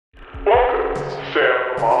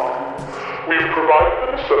We've provided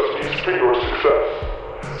the necessities for your success.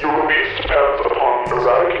 Your release depends upon the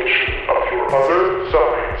eradication of your other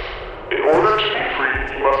cellmates. In order to be free,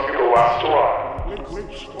 you must be the last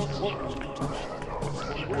arrived.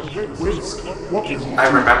 I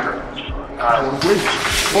remember.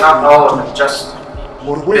 Not all of it, just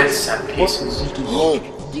bits and pieces.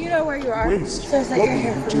 Do you know where you are? Says that you're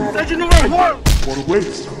here for murder. What a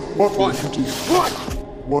waste! What will you do?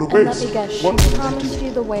 What a And let waste! me guess, she promised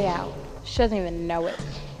you the way out. She doesn't even know it.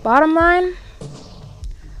 Bottom line,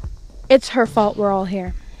 it's her fault we're all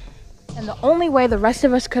here. And the only way the rest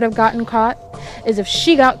of us could have gotten caught is if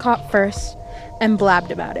she got caught first and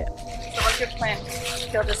blabbed about it. So what's your plan?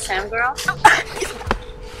 Kill the Sam girl?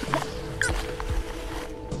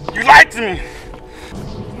 You lied to me!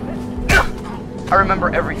 I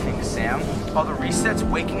remember everything, Sam. All the resets,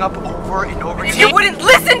 waking up over and over again. You wouldn't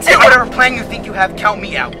listen to And me! whatever plan you think you have, count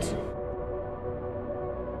me out.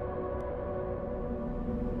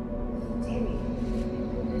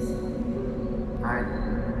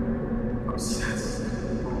 I'm obsessed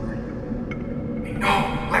over you. They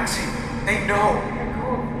know, Lexi! They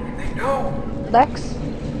know! They know! Lex?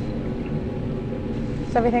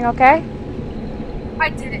 Is everything okay? I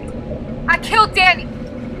did it. I killed Danny.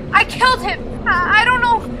 I killed him. I don't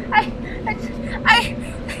know. I...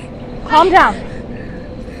 Calm down.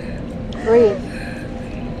 Breathe.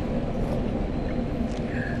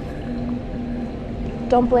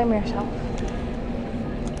 Don't blame yourself.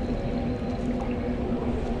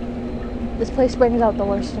 This place brings out the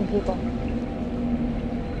worst in people.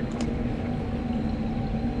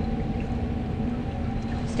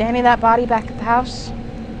 Is Danny that body back at the house?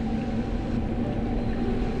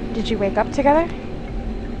 Did you wake up together?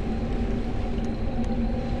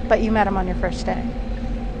 But you met him on your first day.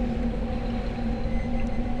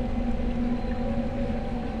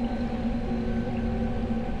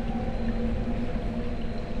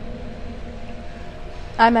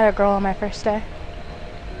 I met a girl on my first day.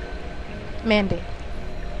 Mandy.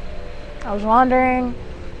 I was wandering,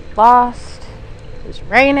 lost, it was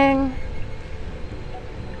raining.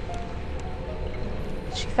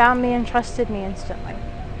 She found me and trusted me instantly.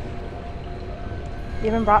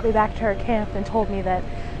 Even brought me back to her camp and told me that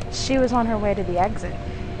she was on her way to the exit.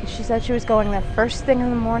 She said she was going there first thing in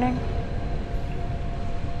the morning.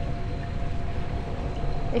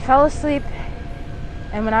 They fell asleep,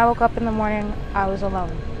 and when I woke up in the morning, I was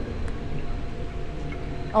alone.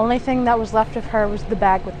 Only thing that was left of her was the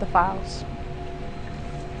bag with the files.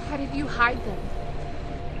 How did you hide them?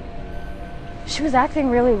 She was acting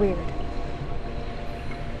really weird.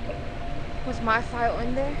 Was my file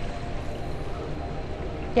in there?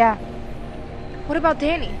 Yeah, What about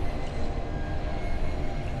Danny?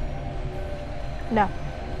 no.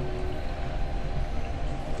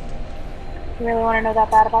 You really want to know that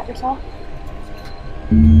bad about yourself?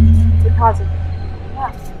 You're positive.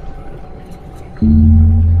 Yeah.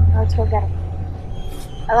 Now let's go get him.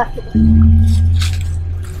 I left it with you.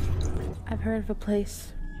 I've heard of a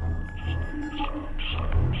place.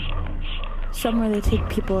 Somewhere they take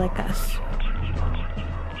people like us.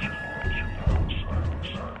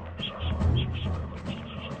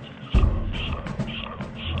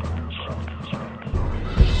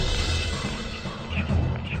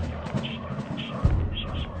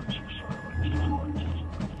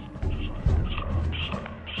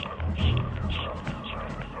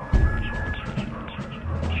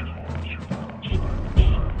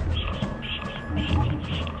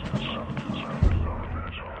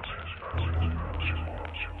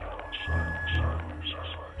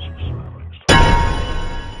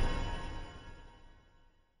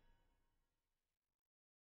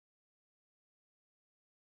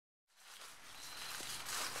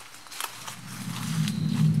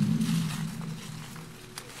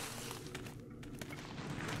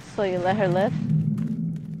 So you let her live?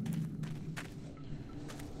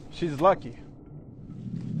 She's lucky.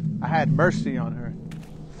 I had mercy on her.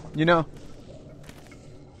 You know,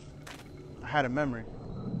 I had a memory.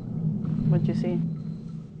 What'd you see?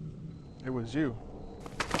 It was you.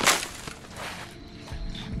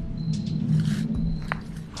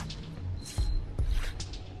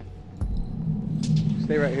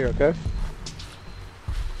 Stay right here, okay?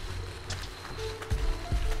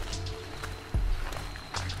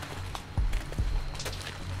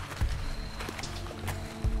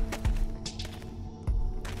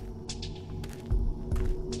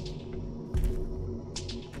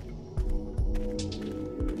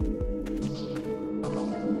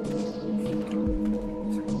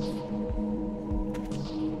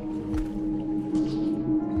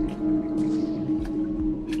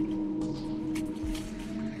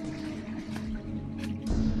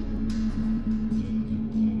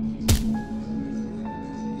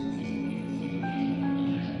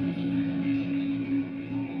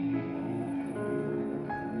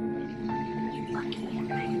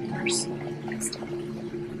 nurse.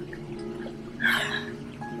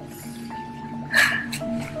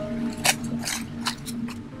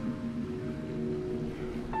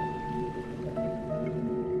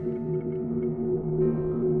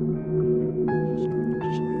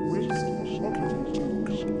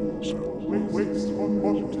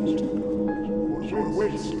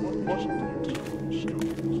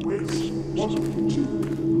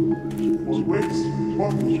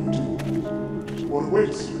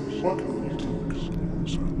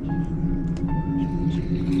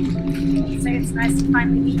 Say it's nice to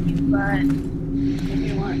finally meet you, but you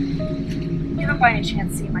know what? You don't by any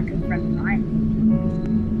chance see my good friend Ryan.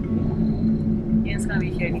 Yeah, it's gonna be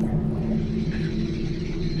here anytime.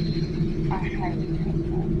 Alright.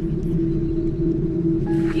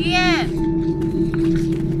 Ian!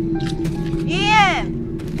 Ian!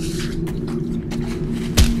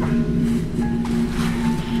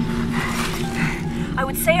 I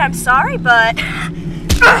would say I'm sorry, but...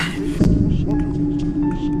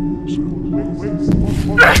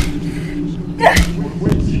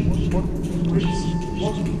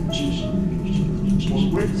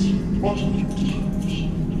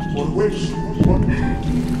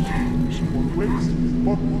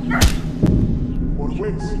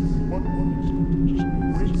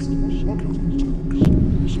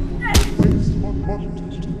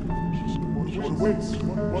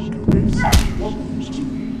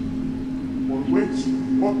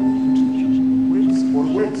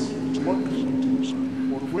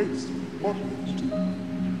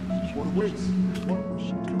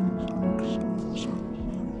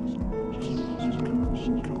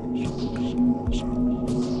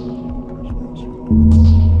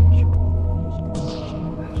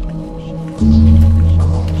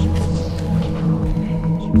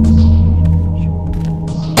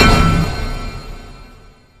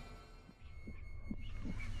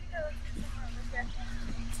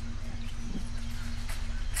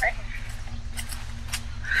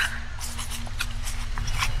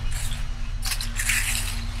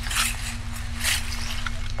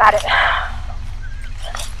 Got it.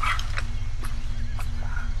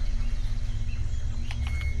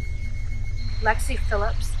 Lexi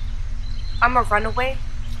Phillips. I'm a runaway.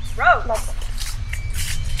 Rose.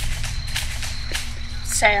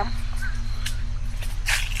 Sam.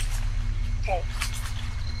 Hey.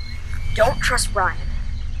 Don't trust Ryan.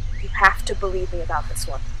 You have to believe me about this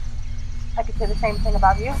one. I could say the same thing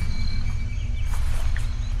about you.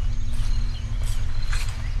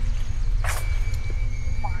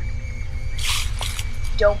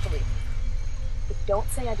 Don't believe me. But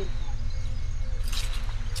don't say I didn't.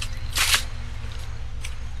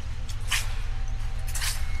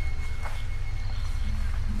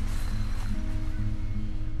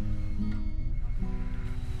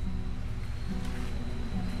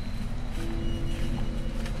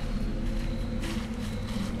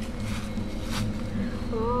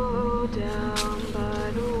 Oh, down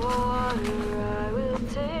by the water, I will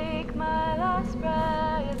take my last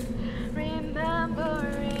breath,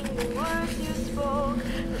 remembering the words you spoke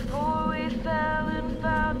before we fell and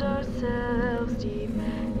found ourselves deep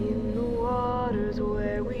in the waters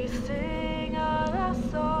where we sing our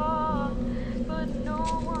last song. But no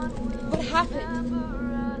one will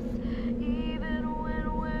remember us, even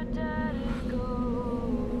when we're dead and gone.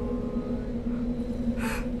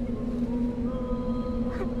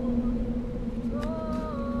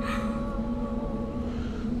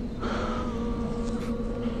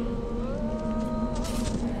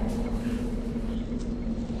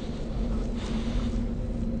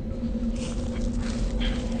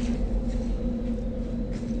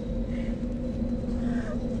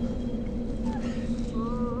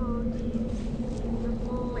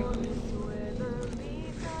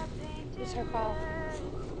 It's her fault.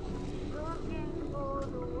 Looking for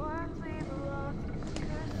the words we've lost,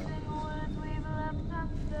 cursing words we've left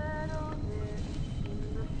unsettled there. In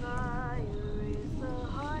the fire is the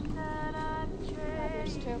heart that I betrayed.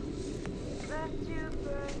 Others too. Left you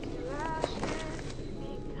burnt.